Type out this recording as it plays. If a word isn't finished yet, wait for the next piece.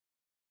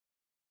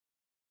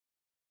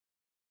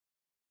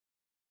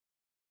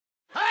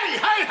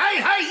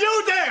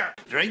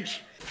Drink.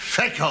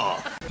 Feck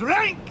off.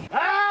 Drink.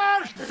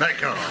 Arse.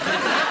 Feck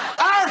off.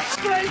 Arse.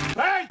 Drink.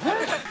 Feck.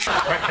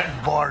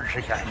 Frickin' bored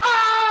again.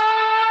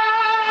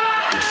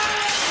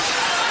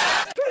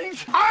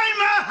 Drink.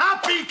 I'm a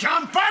happy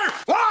camper.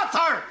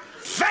 Water.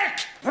 Feck.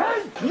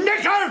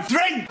 Knicker.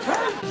 Drink.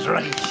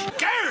 Drink.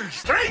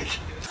 Girls. Drink.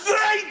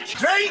 Drink.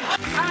 Drink.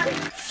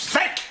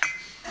 Feck.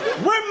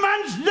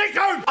 Women's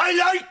knicker. I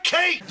like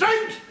cake.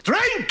 Drink.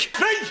 Drink.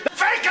 Drink.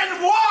 Feck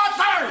and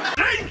water.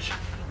 Drink.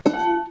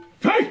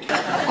 Feck.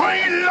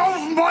 I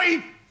love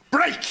my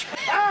break.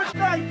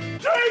 Drink.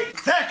 Drink.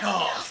 Feck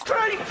off.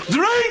 Drink.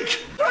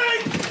 Drink.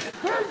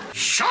 Drink.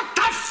 Shut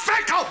the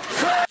feck up.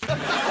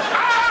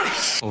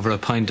 Arse. Over a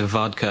pint of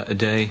vodka a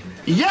day.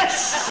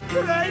 Yes.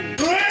 Drink.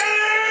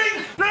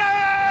 Drink.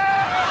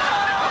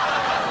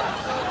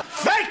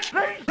 Feck.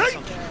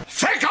 Drink.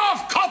 Feck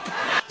off cup.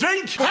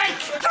 Drink. Feck.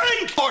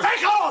 Drink.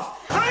 Feck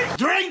off. Drink.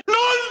 Drink.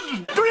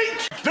 None.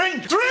 Drink.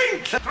 Drink.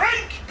 Drink.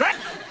 Drink. Drink.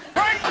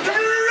 Drink.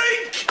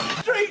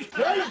 Drink.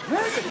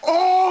 Drink.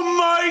 Oh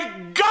my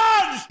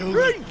God.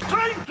 Drink.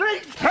 Drink.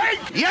 Drink.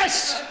 Drink.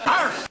 Yes.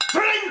 Arse.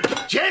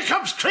 Drink.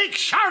 Jacob's Creek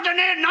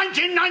Chardonnay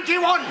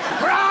 1991.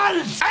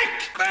 Bronze.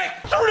 Feck.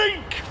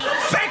 Drink.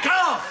 Feck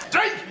off.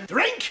 Drink.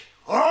 Drink.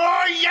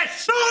 Oh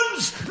yes.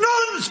 Nuns.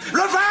 Nuns.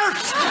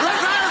 Reverse.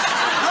 Reverse.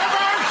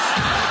 Reverse.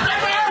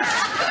 Reverse.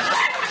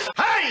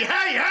 Hey,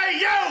 hey, hey,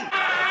 you.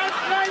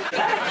 Drink.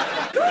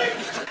 Drink.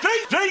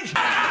 Drink.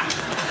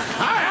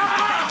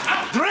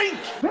 Drink.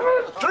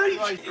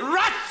 Drink.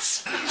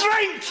 Rats.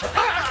 Drink.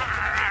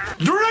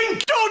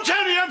 Drink. Don't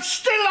tell me I'm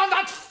still on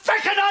that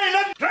feckin'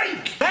 island.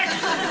 Drink. Feck.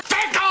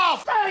 Feck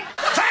off.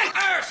 Feck.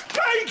 Arse.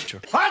 Drink.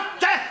 What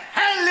the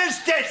hell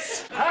is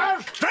this?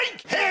 Arse.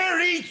 Drink.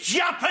 Hairy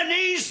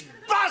Japanese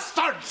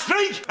bastards.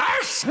 Drink.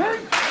 Arse.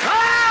 Drink.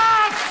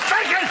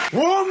 Feckin'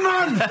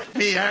 woman.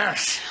 Me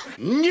arse.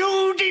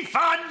 Nudie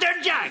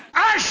fonder jack.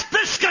 Arse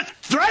biscuit.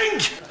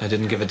 Drink. I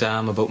didn't give a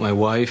damn about my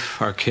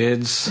wife, our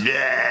kids.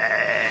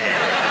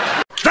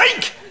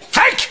 Drink!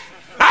 Feck!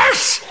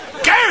 Arse!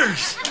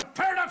 Girls!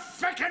 Pair of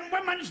feckin'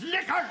 women's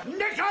knickers!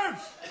 Knickers!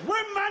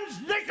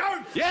 Women's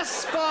knickers!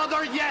 Yes,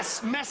 Father,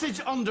 yes. Message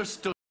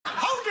understood.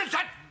 How does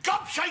that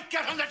gobshite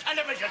get on the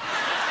television?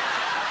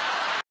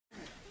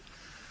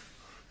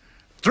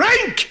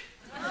 Drink!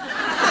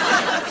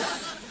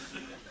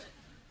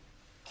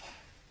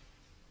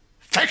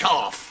 Feck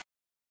off!